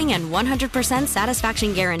shipping and 100%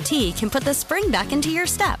 satisfaction guarantee can put the spring back into your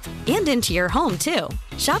step and into your home, too.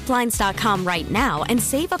 Shop Blinds.com right now and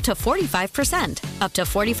save up to 45%. Up to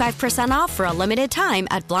 45% off for a limited time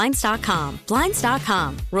at Blinds.com.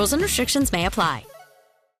 Blinds.com. Rules and restrictions may apply.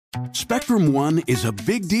 Spectrum One is a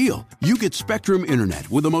big deal. You get Spectrum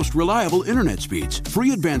Internet with the most reliable internet speeds,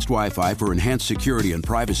 free advanced Wi-Fi for enhanced security and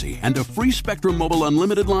privacy, and a free Spectrum Mobile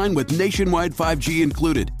Unlimited line with nationwide 5G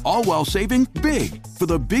included, all while saving big. For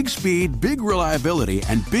the big speed, big reliability,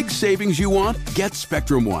 and big savings you want, get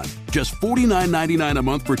Spectrum One. Just $49.99 a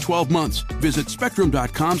month for 12 months. Visit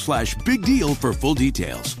spectrum.com/big deal for full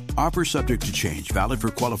details. Offer subject to change. Valid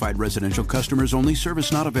for qualified residential customers only.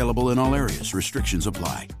 Service not available in all areas. Restrictions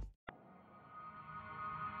apply.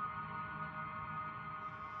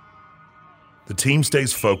 The team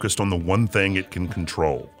stays focused on the one thing it can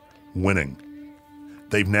control, winning.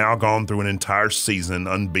 They've now gone through an entire season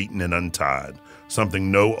unbeaten and untied,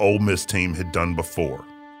 something no Ole Miss team had done before.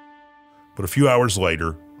 But a few hours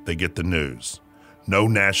later, they get the news. No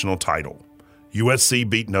national title. USC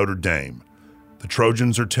beat Notre Dame. The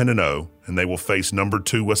Trojans are 10-0, and they will face number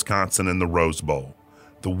 2 Wisconsin in the Rose Bowl.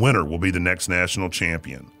 The winner will be the next national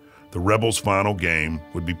champion. The Rebels' final game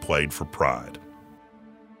would be played for pride.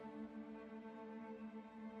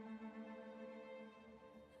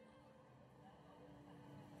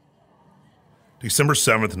 December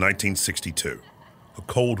 7th, 1962. A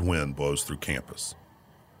cold wind blows through campus.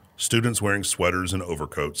 Students wearing sweaters and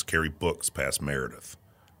overcoats carry books past Meredith.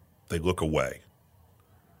 They look away.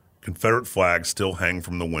 Confederate flags still hang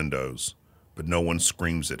from the windows, but no one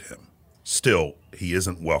screams at him. Still, he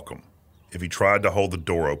isn't welcome. If he tried to hold the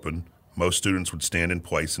door open, most students would stand in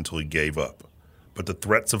place until he gave up. But the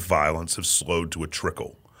threats of violence have slowed to a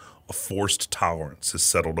trickle. A forced tolerance has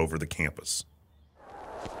settled over the campus.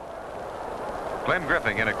 Glenn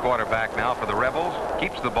Griffin in at quarterback now for the Rebels.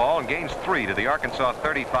 Keeps the ball and gains 3 to the Arkansas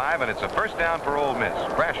 35, and it's a first down for Ole Miss.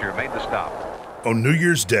 Brasher made the stop. On New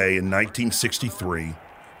Year's Day in 1963,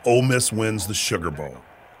 Ole Miss wins the Sugar Bowl,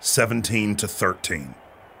 17-13.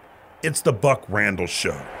 It's the Buck Randall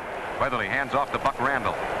show. Weatherly hands off to Buck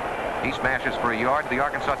Randall. He smashes for a yard to the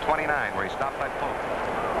Arkansas 29, where he stopped by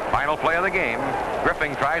Polk. Final play of the game.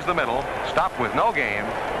 Griffin tries the middle, stopped with no gain,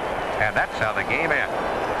 and that's how the game ends.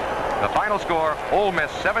 The final score, Ole Miss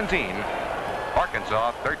 17,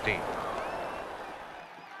 Arkansas 13.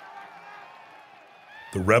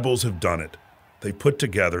 The Rebels have done it. They put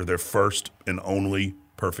together their first and only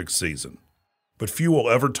perfect season. But few will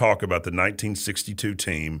ever talk about the 1962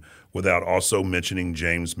 team without also mentioning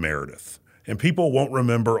James Meredith. And people won't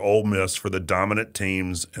remember Ole Miss for the dominant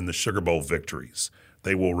teams and the Sugar Bowl victories.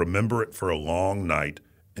 They will remember it for a long night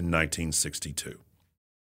in 1962.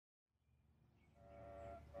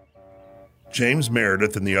 James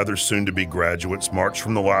Meredith and the other soon-to-be graduates marched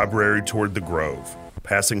from the library toward the Grove,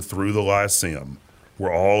 passing through the Lyceum,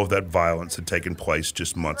 where all of that violence had taken place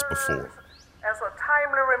just months before. As a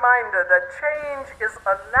timely reminder that change is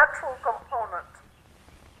a natural component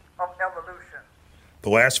of evolution. The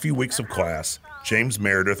last few weeks of class, James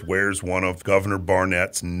Meredith wears one of Governor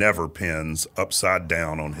Barnett's Never pins upside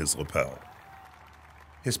down on his lapel.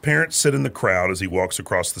 His parents sit in the crowd as he walks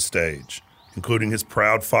across the stage, including his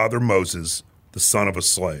proud father Moses, the son of a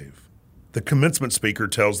slave. The commencement speaker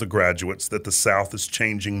tells the graduates that the South is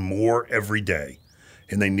changing more every day,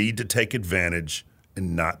 and they need to take advantage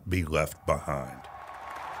and not be left behind.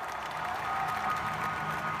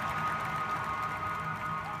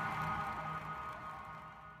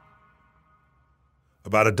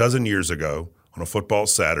 About a dozen years ago, on a football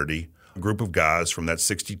Saturday, a group of guys from that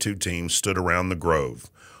 62 team stood around the Grove,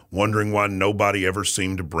 wondering why nobody ever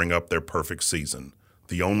seemed to bring up their perfect season,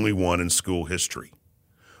 the only one in school history.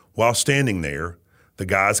 While standing there, the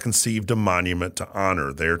guys conceived a monument to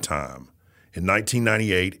honor their time. In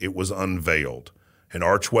 1998, it was unveiled, an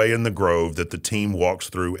archway in the Grove that the team walks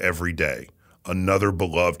through every day, another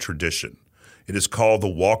beloved tradition. It is called the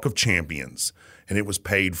Walk of Champions, and it was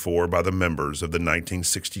paid for by the members of the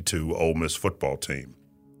 1962 Ole Miss football team.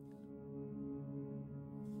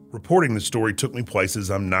 Reporting the story took me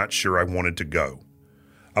places I'm not sure I wanted to go.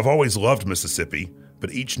 I've always loved Mississippi,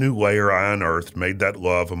 but each new layer I unearthed made that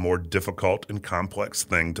love a more difficult and complex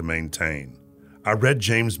thing to maintain. I read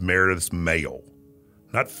James Meredith's mail,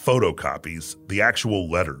 not photocopies, the actual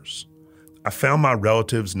letters. I found my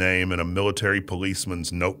relative's name in a military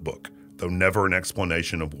policeman's notebook, though never an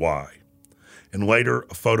explanation of why. And later,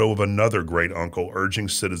 a photo of another great uncle urging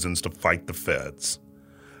citizens to fight the feds.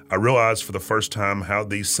 I realized for the first time how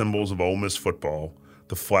these symbols of Ole Miss football,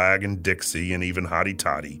 the flag and Dixie and even Hotty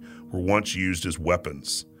Toddy, were once used as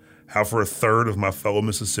weapons. How for a third of my fellow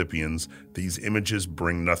Mississippians, these images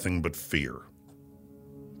bring nothing but fear.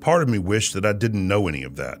 Part of me wished that I didn't know any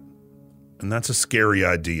of that. And that's a scary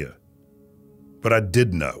idea. But I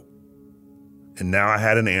did know. And now I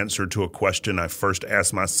had an answer to a question I first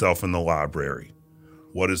asked myself in the library.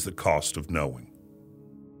 What is the cost of knowing?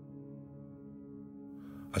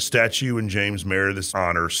 A statue in James Meredith's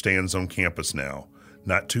honor stands on campus now,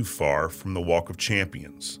 not too far from the Walk of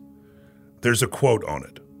Champions. There's a quote on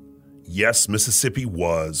it. Yes, Mississippi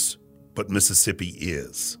was, but Mississippi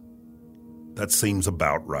is. That seems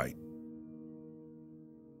about right.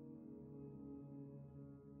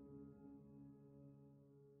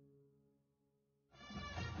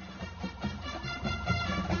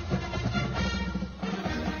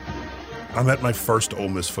 I'm at my first Ole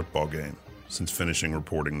Miss football game since finishing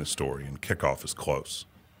reporting this story, and kickoff is close.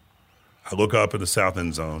 I look up at the south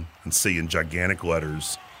end zone and see in gigantic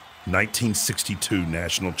letters, 1962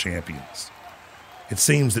 national champions. It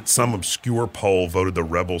seems that some obscure poll voted the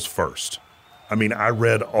Rebels first. I mean, I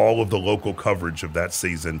read all of the local coverage of that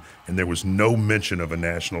season, and there was no mention of a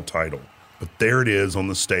national title. But there it is on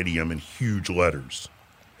the stadium in huge letters.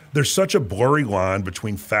 There's such a blurry line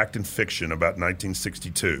between fact and fiction about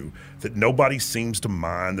 1962 that nobody seems to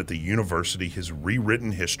mind that the university has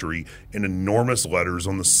rewritten history in enormous letters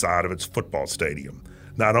on the side of its football stadium.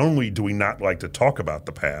 Not only do we not like to talk about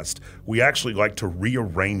the past, we actually like to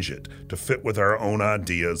rearrange it to fit with our own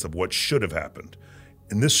ideas of what should have happened.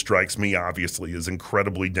 And this strikes me, obviously, as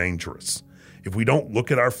incredibly dangerous. If we don't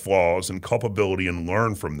look at our flaws and culpability and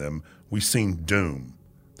learn from them, we seem doomed.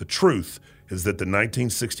 The truth is that the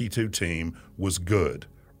 1962 team was good,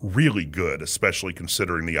 really good, especially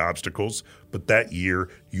considering the obstacles, but that year,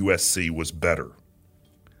 USC was better.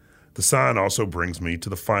 The sign also brings me to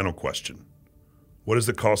the final question. What is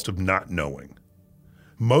the cost of not knowing?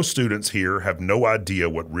 Most students here have no idea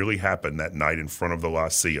what really happened that night in front of the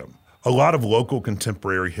Lyceum. A lot of local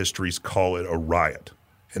contemporary histories call it a riot,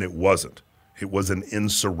 and it wasn't. It was an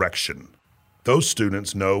insurrection. Those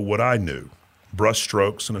students know what I knew.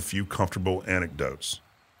 Brushstrokes and a few comfortable anecdotes.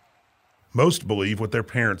 Most believe what their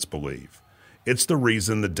parents believe. It's the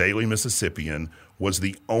reason the Daily Mississippian was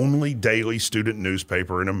the only daily student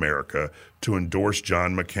newspaper in America to endorse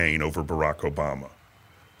John McCain over Barack Obama.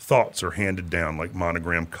 Thoughts are handed down like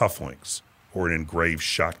monogram cufflinks or an engraved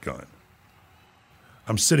shotgun.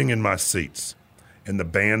 I'm sitting in my seats, and the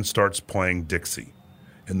band starts playing Dixie,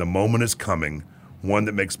 and the moment is coming, one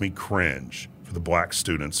that makes me cringe for the black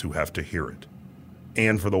students who have to hear it,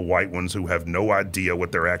 and for the white ones who have no idea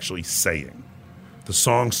what they're actually saying. The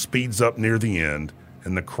song speeds up near the end,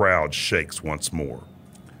 and the crowd shakes once more.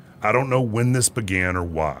 I don't know when this began or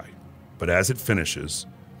why, but as it finishes,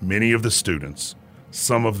 many of the students,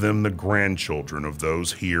 some of them the grandchildren of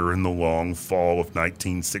those here in the long fall of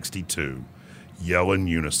 1962, yell in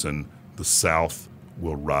unison, "The South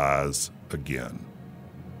will rise again."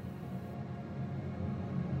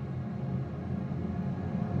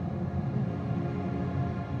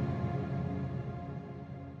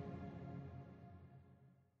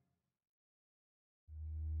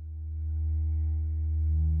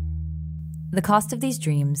 The Cost of These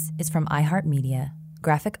Dreams is from iHeartMedia,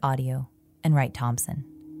 Graphic Audio, and Wright Thompson.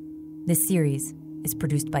 This series is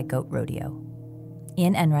produced by Goat Rodeo.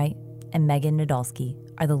 Ian Enright and Megan Nadolski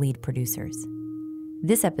are the lead producers.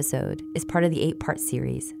 This episode is part of the 8-part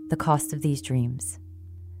series, The Cost of These Dreams.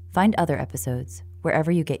 Find other episodes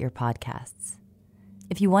wherever you get your podcasts.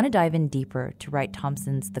 If you want to dive in deeper to Wright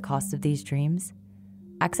Thompson's The Cost of These Dreams,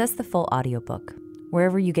 access the full audiobook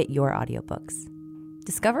wherever you get your audiobooks.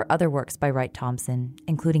 Discover other works by Wright Thompson,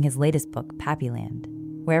 including his latest book, Pappyland,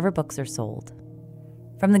 wherever books are sold.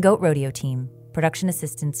 From the Goat Rodeo team, production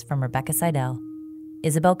assistance from Rebecca Seidel,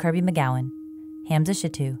 Isabel Kirby-McGowan, Hamza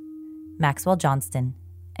Shittu, Maxwell Johnston,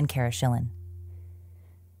 and Kara Schillen.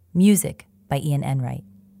 Music by Ian Enright.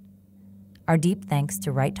 Our deep thanks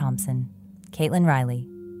to Wright Thompson, Caitlin Riley,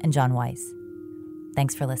 and John Weiss.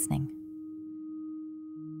 Thanks for listening.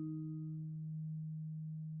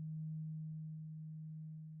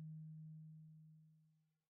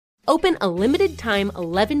 Open a limited-time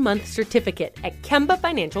 11-month certificate at Kemba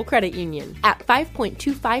Financial Credit Union. At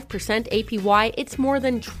 5.25% APY, it's more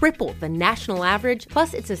than triple the national average,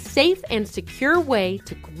 plus it's a safe and secure way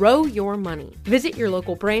to grow your money. Visit your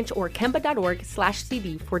local branch or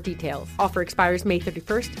kemba.org/cd for details. Offer expires May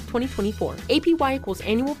 31st, 2024. APY equals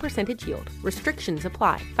annual percentage yield. Restrictions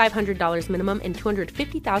apply. $500 minimum and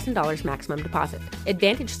 $250,000 maximum deposit.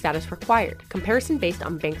 Advantage status required. Comparison based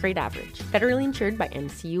on bank rate average. Federally insured by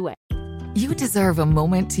NCUA. You deserve a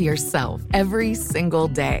moment to yourself every single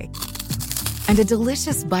day. And a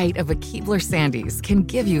delicious bite of a Keebler Sandies can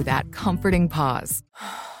give you that comforting pause.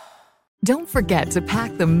 Don't forget to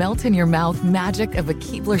pack the melt-in-your-mouth magic of a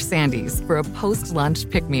Keebler Sandies for a post-lunch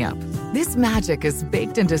pick-me-up. This magic is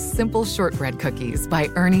baked into simple shortbread cookies by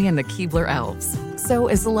Ernie and the Keebler Elves. So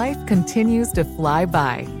as life continues to fly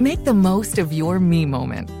by, make the most of your me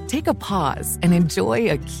moment. Take a pause and enjoy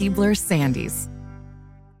a Keebler Sandies.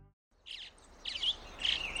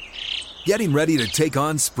 Getting ready to take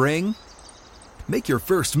on spring? Make your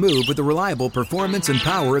first move with the reliable performance and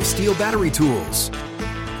power of Steel battery tools.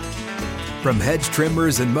 From hedge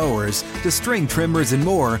trimmers and mowers to string trimmers and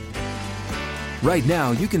more, right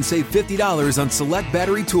now you can save $50 on select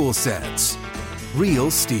battery tool sets.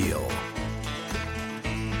 Real Steel.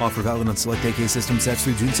 Offer valid on select AK system sets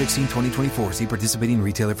through June 16, 2024. See participating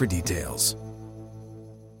retailer for details.